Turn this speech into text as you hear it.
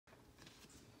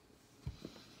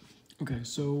Okay,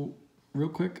 so real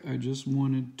quick, I just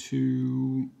wanted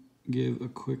to give a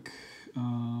quick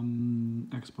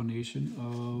explanation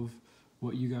of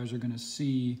what you guys are going to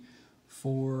see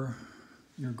for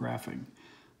your graphing.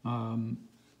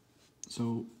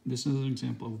 So this is an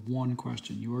example of one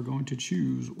question. You are going to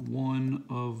choose one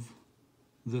of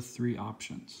the three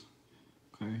options,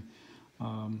 okay?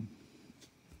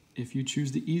 If you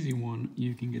choose the easy one,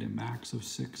 you can get a max of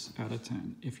 6 out of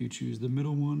 10. If you choose the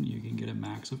middle one, you can get a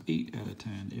max of 8 out of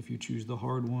 10. If you choose the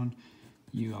hard one,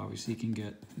 you obviously can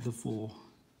get the full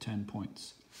 10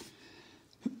 points.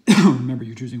 Remember,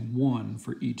 you're choosing one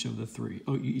for each of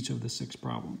the 6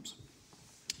 problems.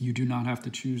 You do not have to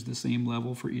choose the same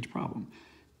level for each problem.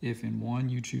 If in one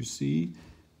you choose C,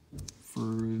 for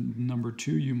number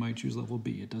 2 you might choose level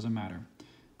B. It doesn't matter.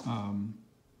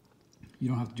 You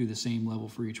don't have to do the same level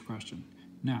for each question.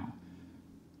 Now,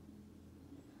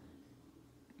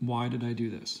 why did I do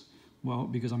this? Well,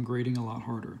 because I'm grading a lot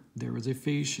harder. There is a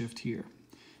phase shift here.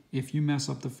 If you mess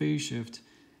up the phase shift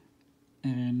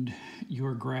and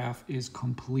your graph is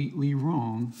completely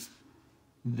wrong,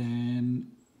 then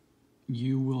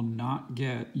you will not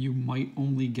get, you might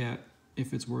only get,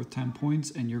 if it's worth 10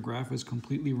 points and your graph is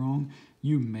completely wrong,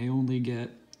 you may only get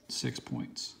 6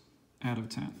 points out of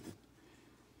 10.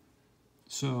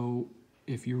 So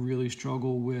if you really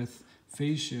struggle with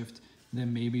phase shift,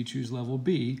 then maybe choose level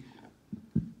B,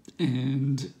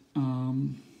 and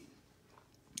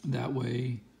that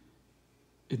way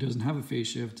it doesn't have a phase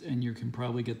shift and you can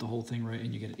probably get the whole thing right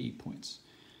and you get 8 points.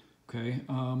 Okay,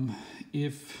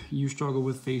 if you struggle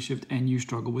with phase shift and you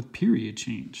struggle with period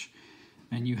change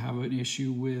and you have an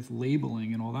issue with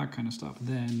labeling and all that kind of stuff,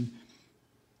 then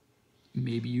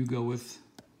maybe you go with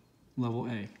level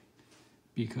A,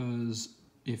 because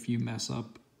if you mess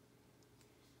up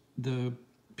the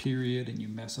period and you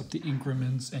mess up the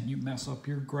increments and you mess up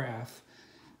your graph,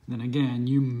 then again,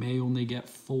 you may only get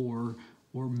 4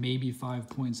 or maybe 5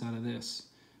 points out of this,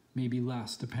 maybe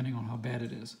less, depending on how bad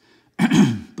it is.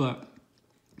 But,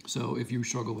 so if you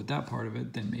struggle with that part of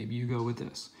it, then maybe you go with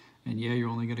this. And yeah, you're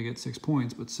only going to get 6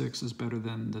 points, but 6 is better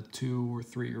than the 2 or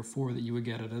 3 or 4 that you would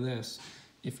get out of this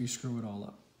if you screw it all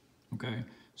up. Okay,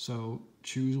 so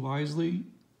choose wisely.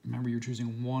 Remember, you're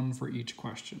choosing one for each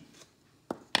question.